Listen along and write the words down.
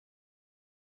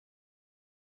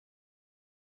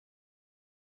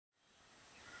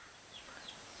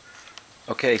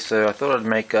Okay, so I thought I'd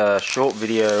make a short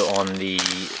video on the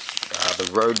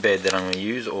roadbed that I'm going to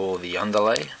use, or the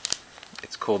underlay.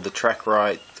 It's called the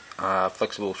Trackrite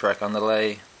flexible track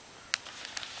underlay.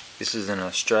 This is an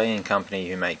Australian company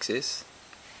who makes this,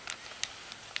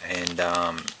 and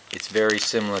it's very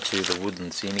similar to the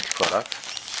Woodland Scenic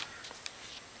product.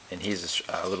 And here's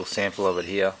a little sample of it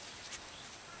here.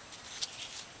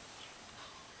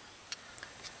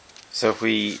 So if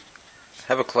we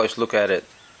have a close look at it,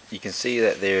 you can see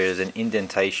that there is an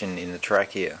indentation in the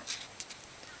track here.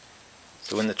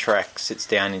 So when the track sits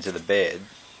down into the bed,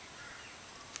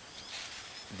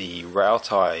 the rail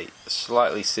tie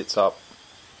slightly sits up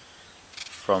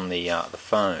from the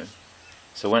foam.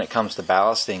 So when it comes to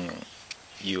ballasting,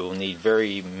 you will need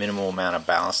very minimal amount of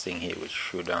ballasting here, which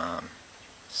should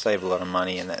save a lot of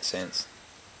money in that sense.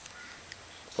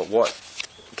 But what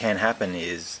can happen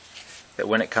is that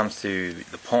when it comes to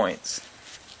the points,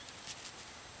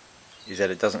 is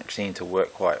that it doesn't seem to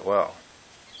work quite well.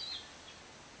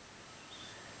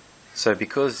 So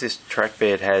because this track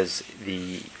bed has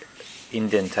the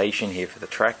indentation here for the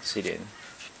track to sit in,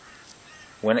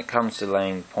 when it comes to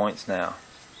laying points now,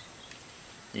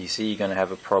 you see you're going to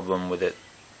have a problem with it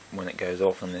when it goes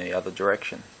off in the other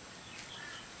direction.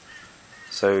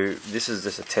 So this is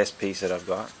just a test piece that I've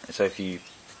got. So if you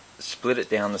split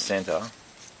it down the center,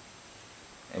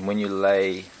 and when you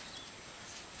lay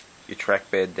your track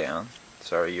bed down,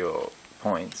 sorry, your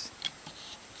points,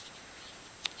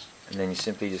 and then you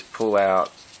simply just pull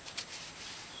out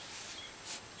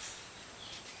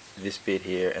this bit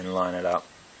here and line it up,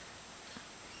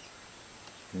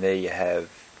 and there you have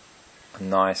a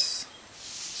nice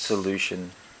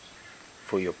solution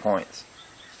for your points.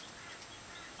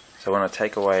 So when I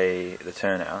take away the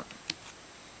turnout,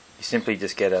 you simply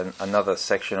just get another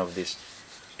section of this,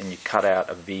 and you cut out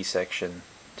a V section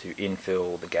to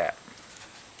infill the gap.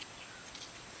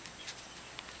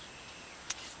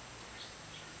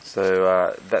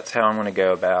 So that's how I'm going to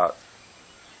go about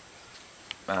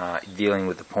dealing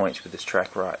with the points with this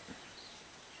Trackrite.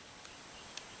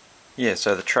 Yeah,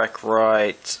 so the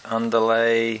Trackrite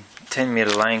underlay, 10 meter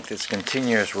length, it's a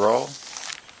continuous roll,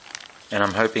 and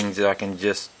I'm hoping that I can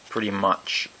just pretty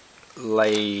much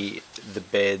lay the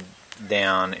bed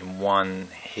down in one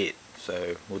hit.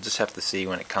 So we'll just have to see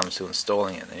when it comes to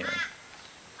installing it anyway.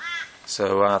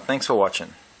 So thanks for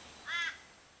watching.